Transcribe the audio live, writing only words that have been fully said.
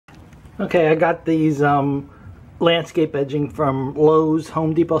Okay, I got these landscape edging from Lowe's.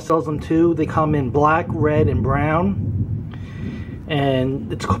 Home Depot sells them too. They come in black, red, and brown.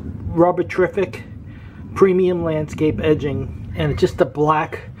 And it's Rubberific Premium Landscape Edging. And it's just a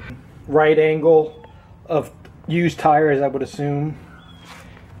black right angle of used tires, I would assume.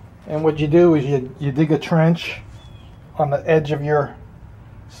 And what you do is you dig a trench on the edge of your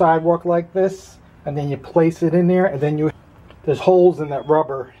sidewalk like this, and then you place it in there, and then there's holes in that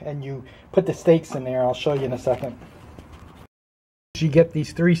rubber, and you put the stakes in there. I'll show you in a second. You get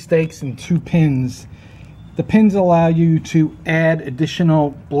these 3 stakes and 2 pins. The pins allow you to add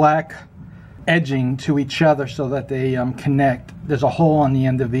additional black edging to each other so that they connect. There's a hole on the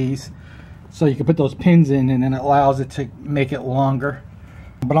end of these, so you can put those pins in, and then it allows it to make it longer.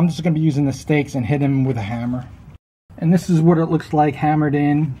 But I'm just going to be using the stakes and hit them with a hammer. And this is what it looks like hammered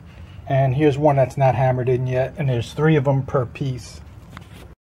in. And here's one that's not hammered in yet, and there's 3 of them per piece.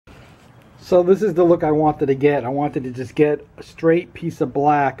 So this is the look I wanted to get. I wanted to just get a straight piece of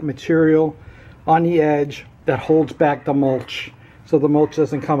black material on the edge that holds back the mulch, so the mulch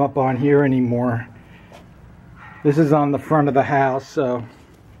doesn't come up on here anymore. This is on the front of the house, so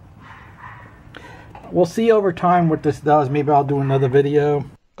we'll see over time what this does. Maybe I'll do another video.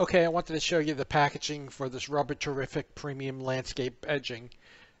 Okay, I wanted to show you the packaging for this Rubberific Premium Landscape Edging.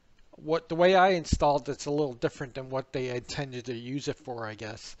 The way I installed it's a little different than what they intended to use it for, I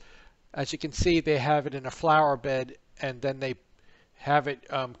guess. As you can see, they have it in a flower bed, and then they have it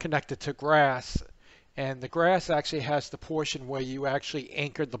connected to grass. And the grass actually has the portion where you actually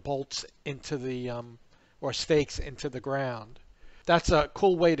anchor the bolts into the, or stakes into the ground. That's a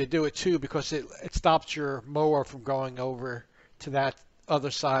cool way to do it too, because it stops your mower from going over to that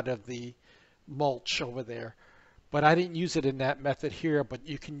other side of the mulch over there. But I didn't use it in that method here, but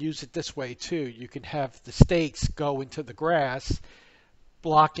you can use it this way too. You can have the stakes go into the grass,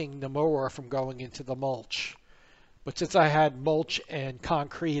 blocking the mower from going into the mulch. But since I had mulch and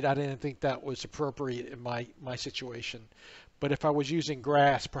concrete, I didn't think that was appropriate in my situation. But if I was using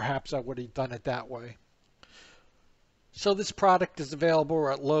grass, perhaps I would have done it that way. So this product is available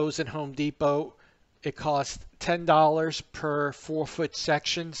at Lowe's and Home Depot. It costs $10 per 4-foot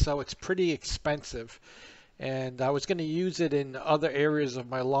section, so it's pretty expensive. And I was going to use it in other areas of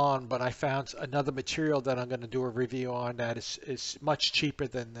my lawn, but I found another material that I'm going to do a review on that is much cheaper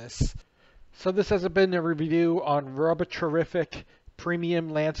than this. So this has been a review on Rubberific Premium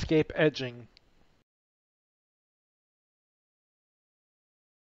Landscape Edging.